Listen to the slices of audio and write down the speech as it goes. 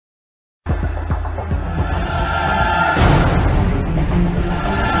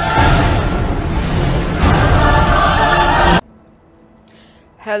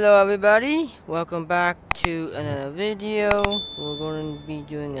Hello everybody, welcome back to another video. We're going to be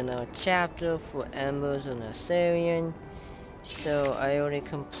doing another chapter for Embers of Neltharion. So I already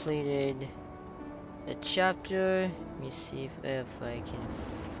completed the chapter. Let me see if I can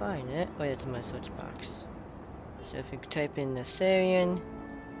find it. Oh yeah, it's in my search box. So if you type in Neltharion,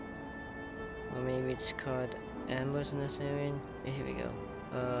 or maybe it's called Embers of Neltharion. Here we go.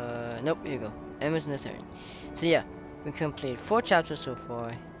 Nope, here we go. Embers of Neltharion. So yeah. We completed 4 chapters so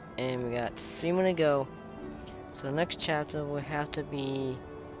far, and we got 3 more to go. So the next chapter will have to be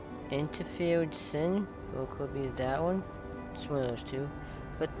Interfered Sin, or it could be that one. It's one of those two.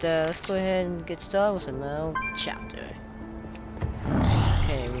 But let's go ahead and get started with another chapter.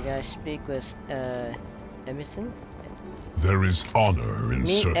 Okay, we gotta speak with Ebison. There is honor in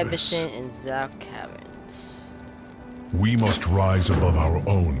Meet service. Ebison and Zach Caverns. We must rise above our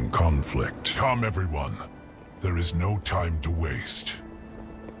own conflict. Come, everyone. There is no time to waste.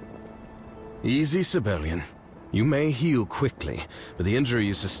 Easy, civilian. You may heal quickly, but the injury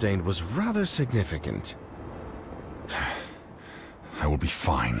you sustained was rather significant. I will be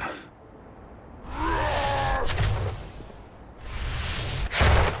fine.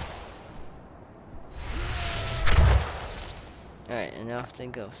 Alright, and off they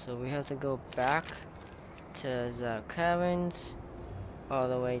go. So we have to go back to the caverns, all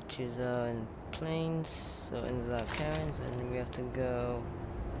the way to the plains, so in the caverns, and then we have to go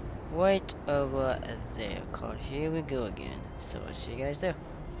right over there, called Here We Go Again. So I'll see you guys there.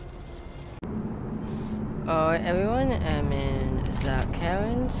 Alright everyone, I'm in the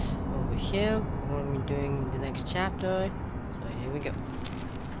caverns over here. We're going to be doing the next chapter, so here we go.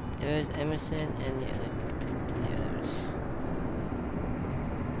 There's Emerson and the others.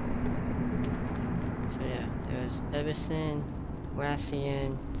 So yeah, there's Emerson,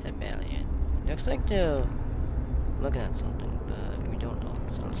 Rathian, Sibelian. Looks like they're looking at something, but we don't know,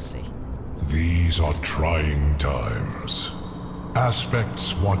 so let's see. These are trying times.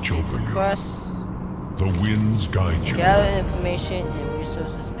 Aspects watch over you. Cross. The winds guide you. Gather information and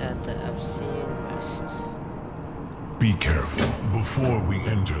resources at the Obsidian West. Be careful. Before we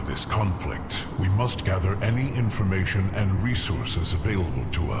enter this conflict, we must gather any information and resources available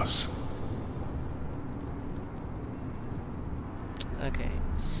to us. Okay,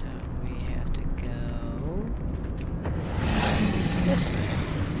 so we have to go this way.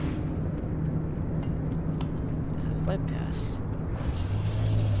 There's a flight path.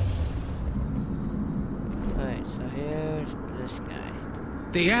 Alright, so here's this guy.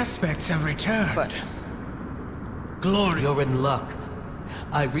 The aspects have returned. Quest. Glory. You're in luck.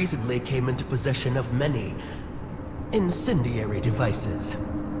 I recently came into possession of many incendiary devices.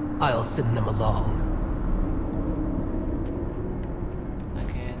 I'll send them along.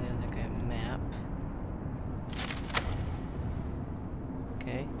 Okay, and then look at map.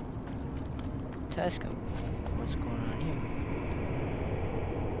 Okay. Telescope. What's going on here?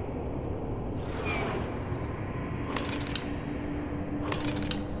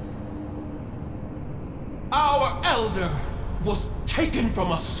 Our elder was taken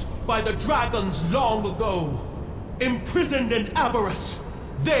from us by the dragons long ago. Imprisoned in Aberrus,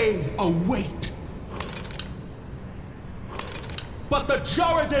 they await. But the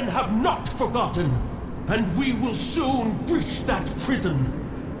Jordan have not forgotten, and we will soon breach that prison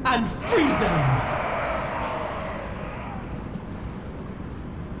and free them.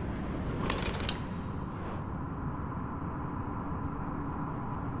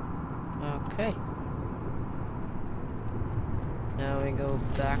 Okay. Now we go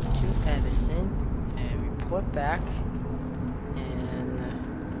back to Edison and report back, and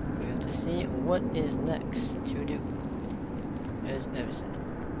we have to see what is next to do. There's Edison.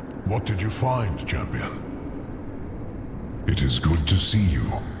 What did you find, champion? It is good to see you.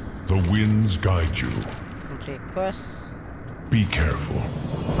 The winds guide you. Complete quest. Be careful.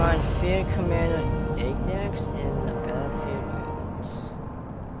 Find Field Commander Ignax in the battlefield ruins.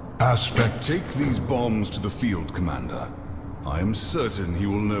 Aspect. Take these bombs to the field, Commander. I am certain he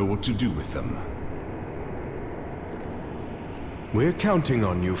will know what to do with them. We're counting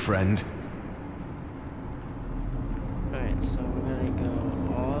on you, friend. Alright, so we're gonna go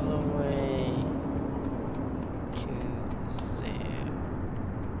all the way to there.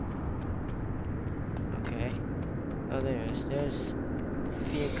 Okay. Oh, there's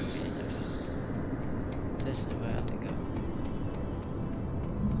Field Commander. This is where I have to go.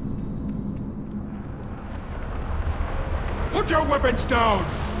 Put your weapons down!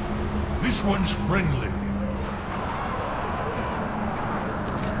 This one's friendly.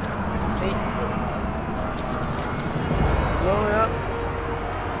 Complete. Blow it up.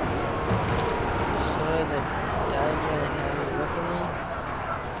 Destroy the Diagen heavy weaponry.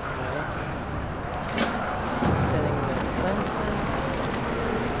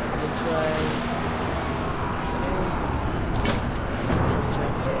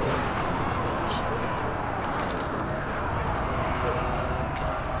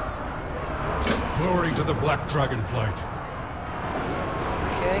 Black Dragonflight.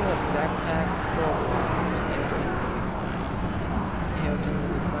 Carrying a backpack full of arms, everything will be fine. Everything will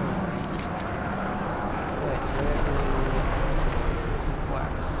be fine, right? Alright, so everything will be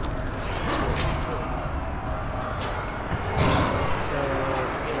wax. So,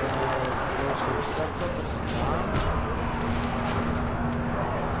 can I blow some stuff up with the bomb?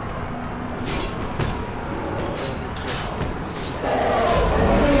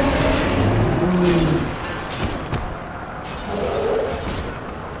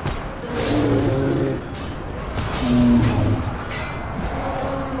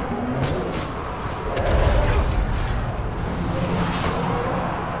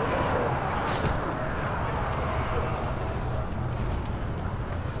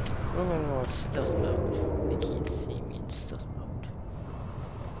 Stealth mode. They can't see me in stealth mode.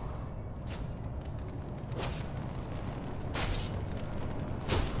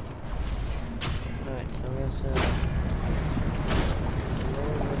 Alright, so we have to...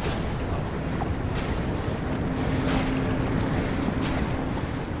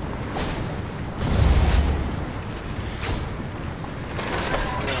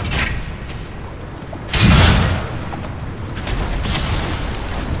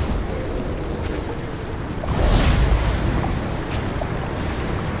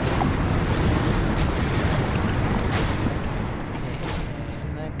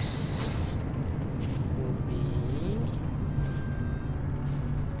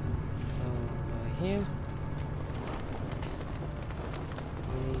 here.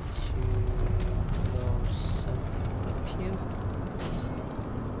 We need to blow something up here.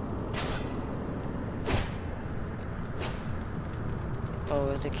 Oh, we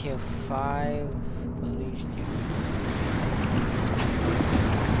have to kill 5 of these dudes.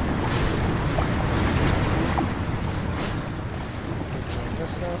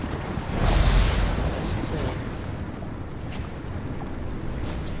 This up. That's it.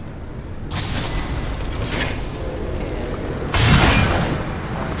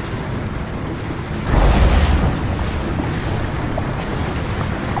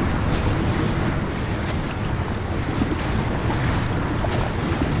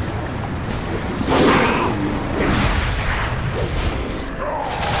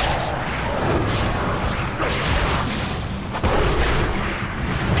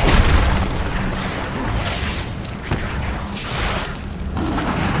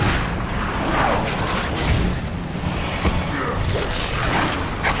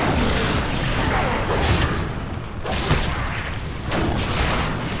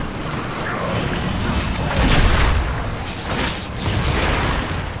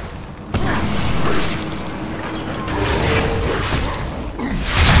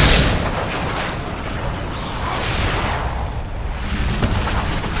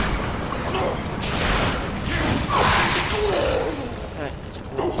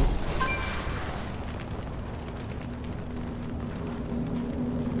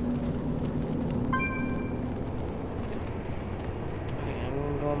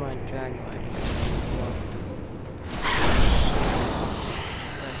 Dragonflight.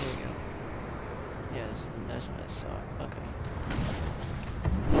 Here we go. Yeah, that's what I thought. Okay.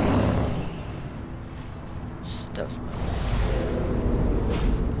 Stuff.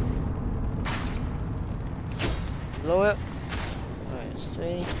 Blow it. Alright, let's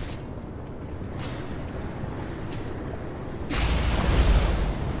see.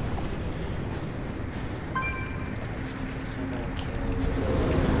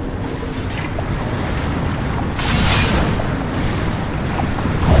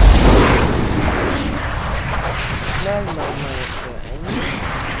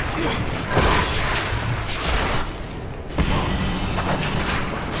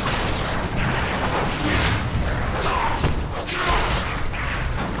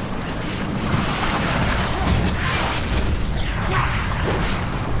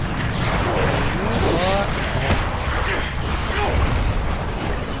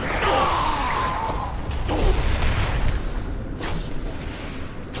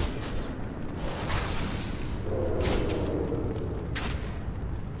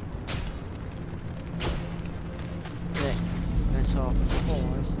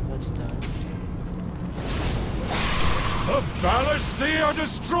 The Ballistae are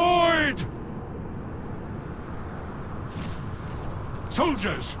destroyed!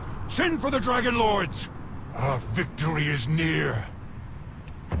 Soldiers, send for the Dragon Lords! Our victory is near.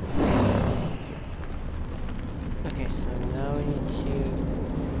 Okay, so now we need to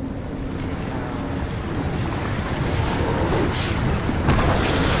take out...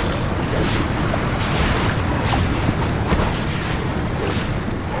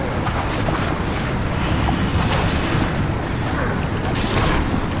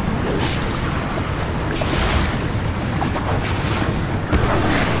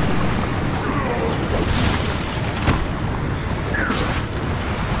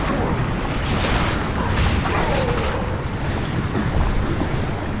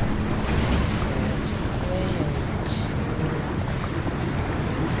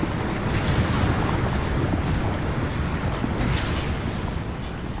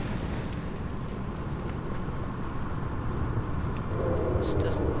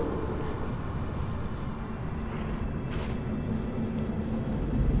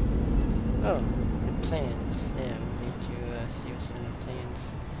 plans. Yeah, we need to see what's in the plans.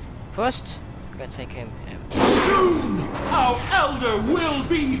 First, we gotta take him. Soon, our elder will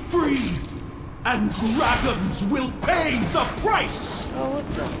be free, and dragons will pay the price! Oh, what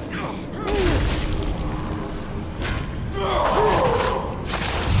the?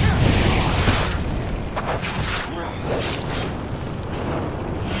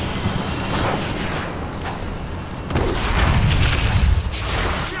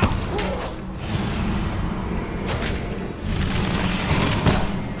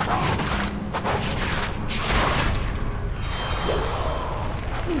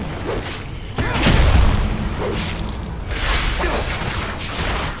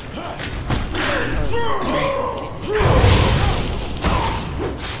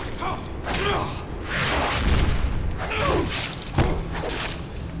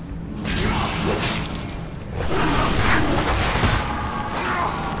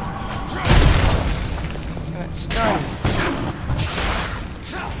 It's done.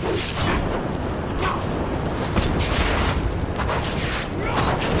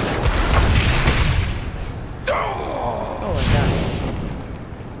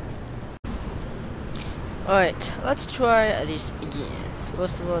 Alright, let's try these again.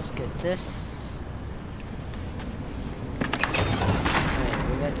 First of all, let's get this. Alright,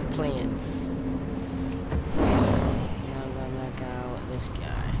 we got the plans. Now I'm gonna knock out this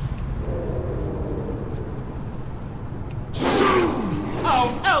guy. Soon, our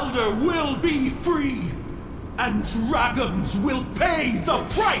elder will be free, and dragons will pay the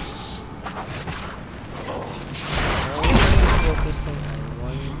price! Only focusing on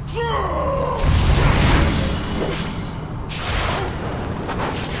one.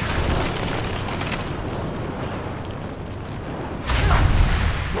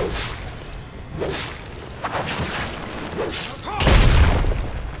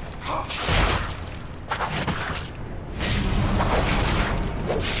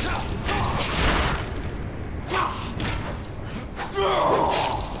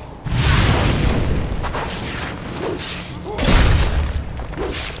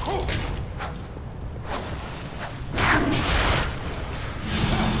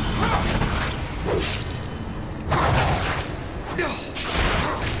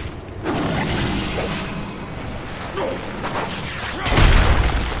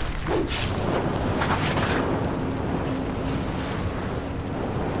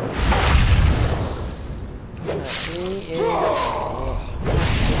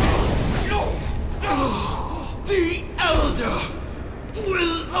 The elder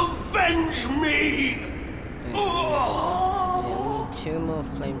will avenge me! Yeah, we need 2 more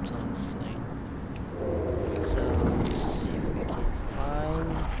flame tongues slain. So let's see if we can find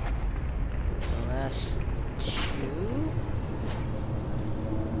the last 2.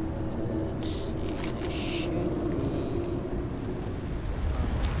 Let's see, there should be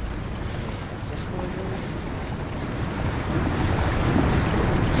this one.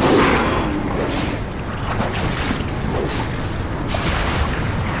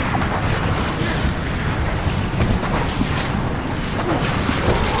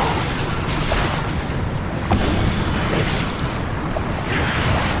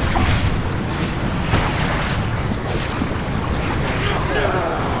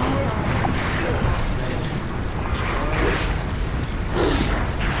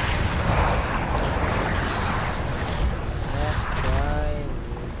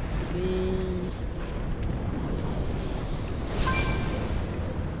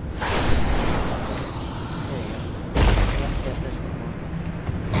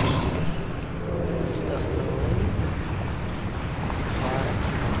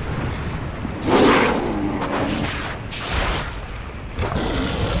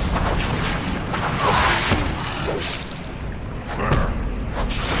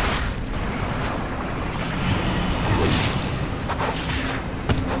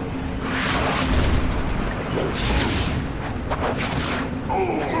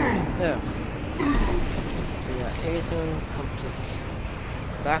 There. So yeah, A zone complete.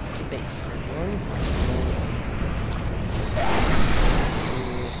 Back to base, everyone. We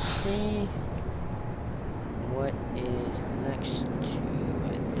will see what is next to,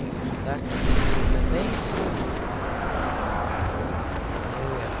 I think, so back to the base. Here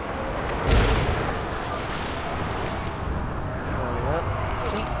we are. Going up,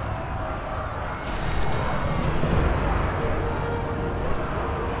 complete.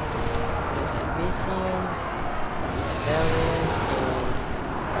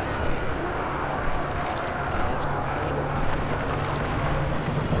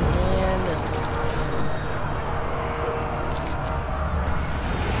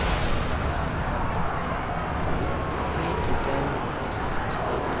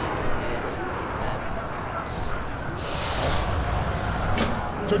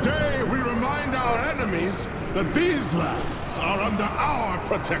 Today we remind our enemies that these lands are under our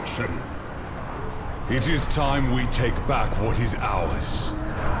protection. It is time we take back what is ours. Do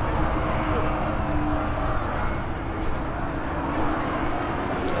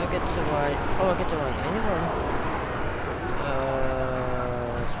I get to ride? Oh, I get to ride anyone.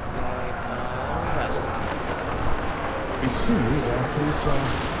 Let's ride west. It seems our fates are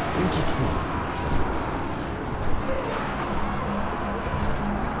intertwined.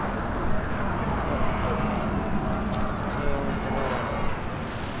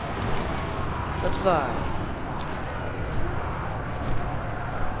 Let's fly.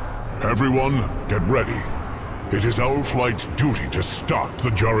 Everyone, get ready. It is our flight's duty to stop the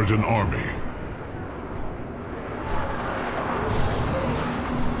Jaradan army.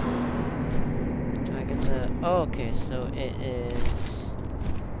 Do I get to... Oh, okay, so it is...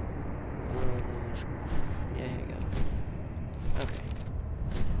 Yeah, here we go. Okay.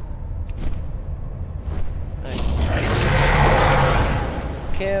 Alright.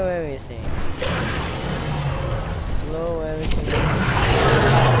 Kill everything. Blow everything up.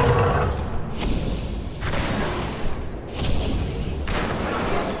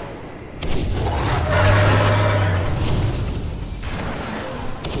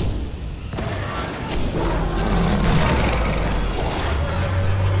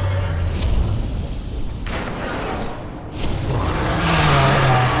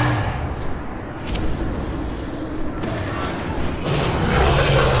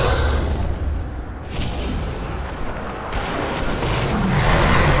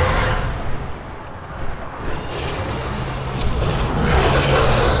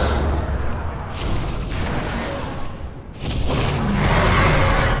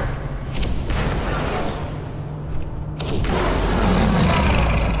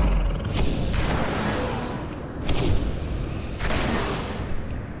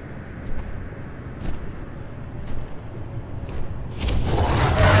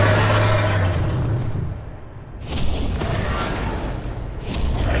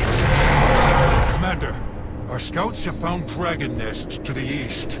 Scouts have found dragon nests to the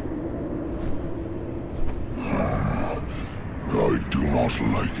east. I do not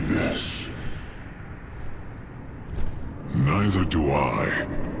like this. Neither do I.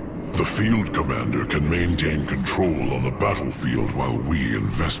 The field commander can maintain control on the battlefield while we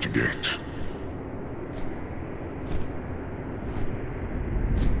investigate.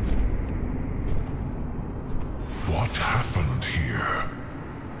 What happened here?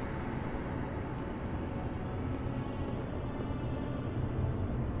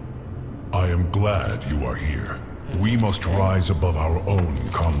 I am glad you are here. We must rise above our own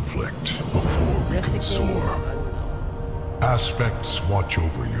conflict before we can soar. Aspects watch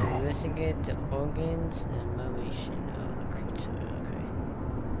over you. Investigate the organs and motivation of the creature. Okay.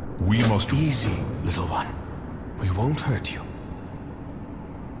 We must... Easy, little one. We won't hurt you.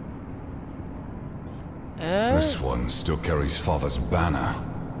 This one still carries Father's banner.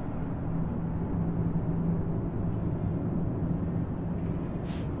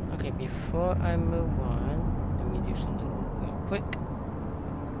 Okay, before I move on, let me do something real quick.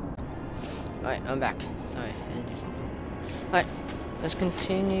 Alright, I'm back. Sorry, I didn't do something. Alright, let's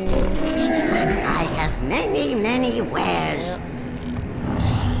continue. I have many, many wares. Yep.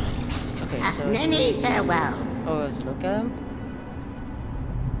 Okay, so... Many farewells. Oh, let's look at them.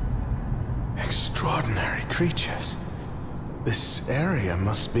 Extraordinary creatures. This area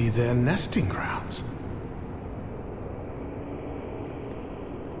must be their nesting grounds.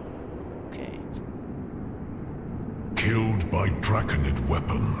 Okay. Killed by draconid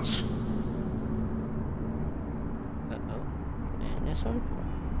weapons. Uh-oh. And this one?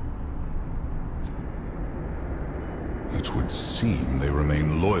 It would seem they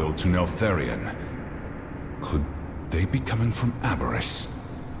remain loyal to Neltharion. Could they be coming from Aberys?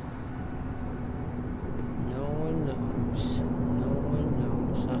 No one knows. No one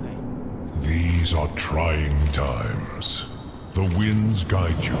knows. Okay. These are trying times. The winds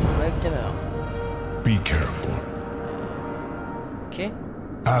guide you. Break them out. Be careful. Okay.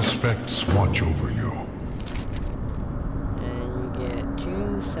 Aspects watch over you. And you get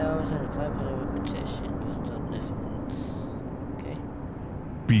 2,500 reputation. Use the difference. Okay.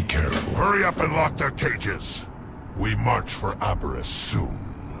 Be careful. Hurry up and lock their cages. We march for Aberys soon.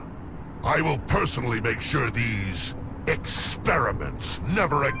 I will personally make sure these experiments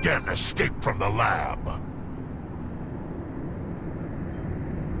never again escape from the lab.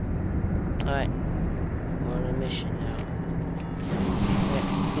 Alright. We're on a mission now.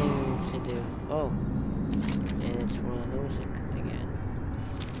 Next thing to do. Oh. And it's one of those again.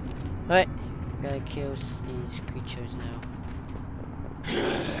 Alright. Gotta kill these creatures now.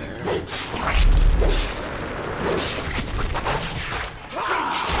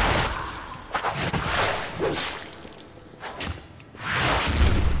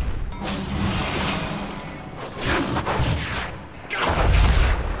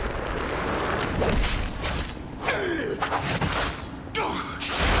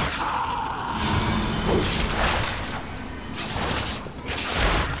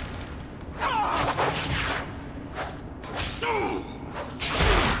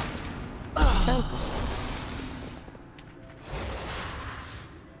 10%.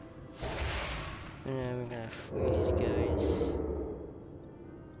 And then we're gonna free these guys.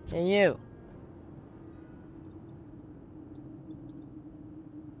 Hey, you!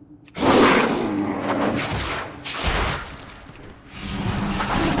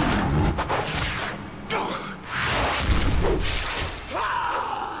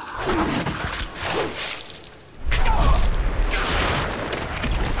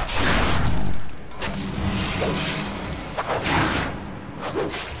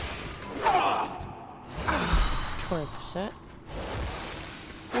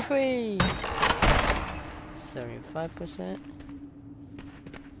 Free! 35%.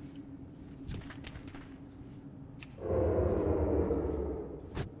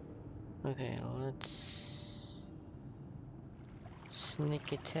 Okay, let's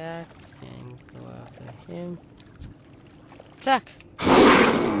sneak attack and go after him. Attack!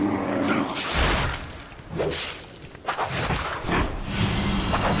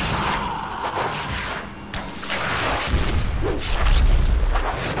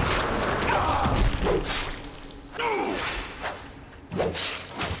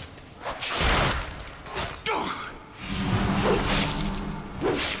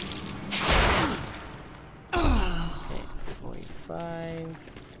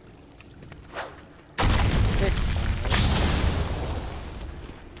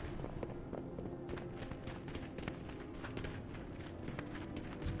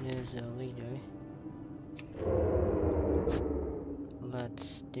 There's a leader.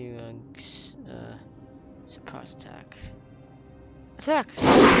 Let's do a surprise attack. Attack!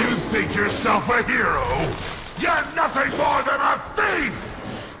 You think yourself a hero? You're nothing more than a thief!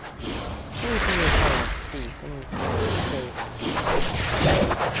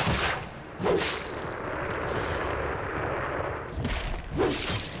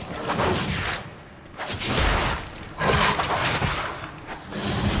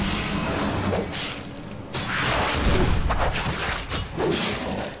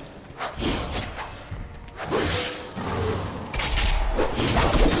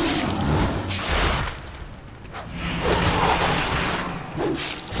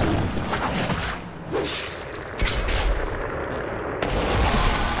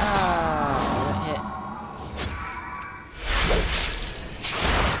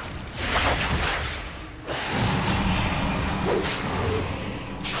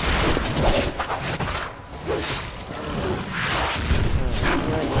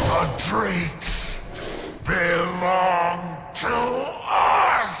 Drakes belong to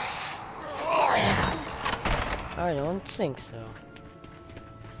us! I don't think so.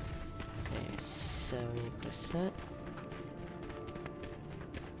 Okay, 70%.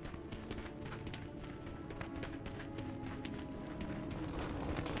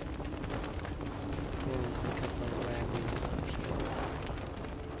 There's a couple of wagons up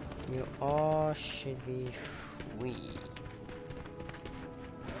here. You all should be free.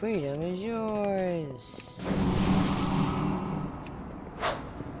 Freedom is yours.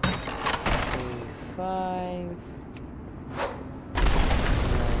 85. 95.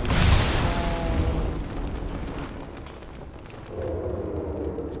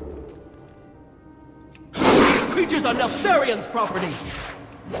 These creatures are Neltharion's property!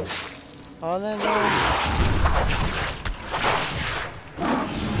 All of them.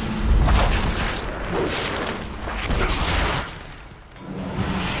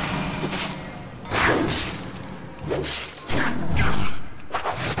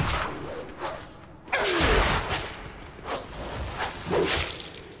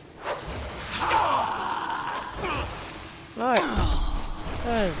 Alright,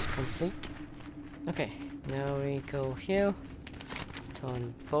 that is complete. Okay, now we go here,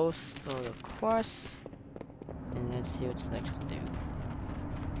 turn both all across, and let's see what's next to do.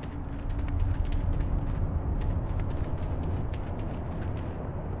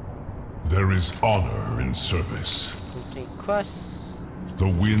 There is honor in service. Complete cross. The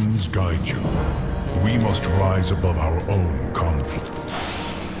winds guide you. We must rise above our own conflict.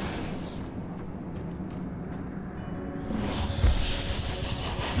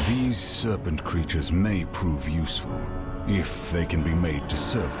 These serpent creatures may prove useful, if they can be made to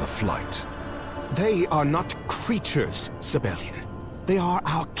serve the flight. They are not creatures, Sibelian. They are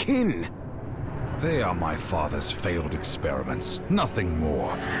our kin. They are my father's failed experiments, nothing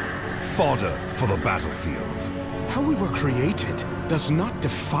more. Fodder for the battlefield. How we were created does not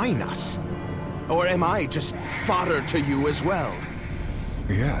define us. Or am I just fodder to you as well?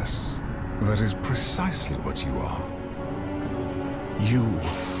 Yes, that is precisely what you are. You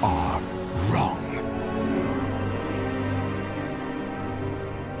are wrong.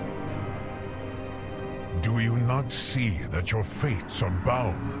 Do you not see that your fates are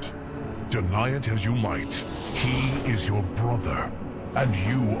bound? Deny it as you might, he is your brother, and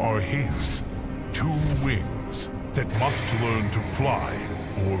you are his. Two wings that must learn to fly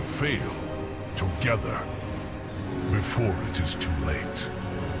or fail together before it is too late.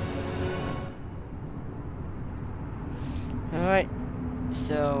 Alright,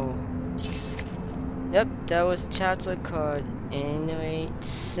 so yep, that was chapter called Innate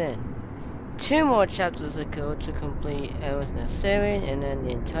Sin. 2 more chapters to go to complete Embers of Neltharion, and then the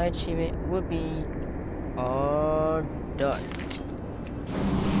entire achievement will be all done.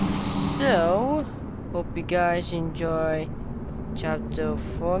 So, hope you guys enjoy chapter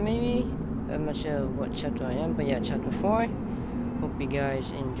 4 maybe? I'm not sure what chapter I am, but yeah, chapter 4. Hope you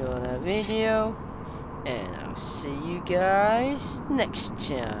guys enjoy that video, and I'll see you guys next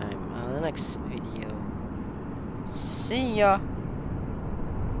time on the next video. See ya!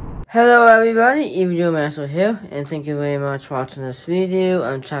 Hello everybody, Master here, and thank you very much for watching this video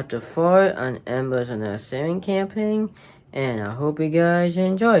on chapter 4 on Embers of Neltharion campaign, and I hope you guys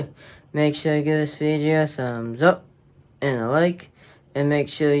enjoy. Make sure you give this video a thumbs up and a like, and make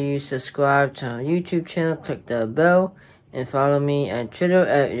sure you subscribe to our YouTube channel, click the bell, and follow me on Twitter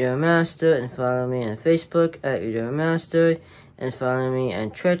at Master, and follow me on Facebook at Master, and follow me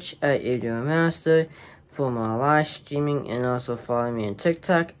on Twitch at Master for my live streaming, and also follow me on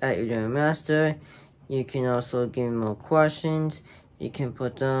TikTok at Master. You can also give me more questions. You can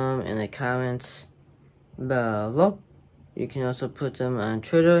put them in the comments below. You can also put them on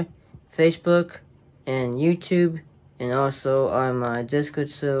Twitter, Facebook, and YouTube, and also on my Discord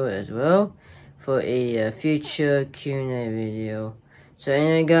server as well for a future Q&A video. So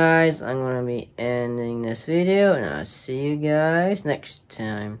anyway guys, I'm going to be ending this video, and I'll see you guys next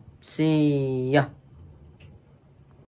time. See ya!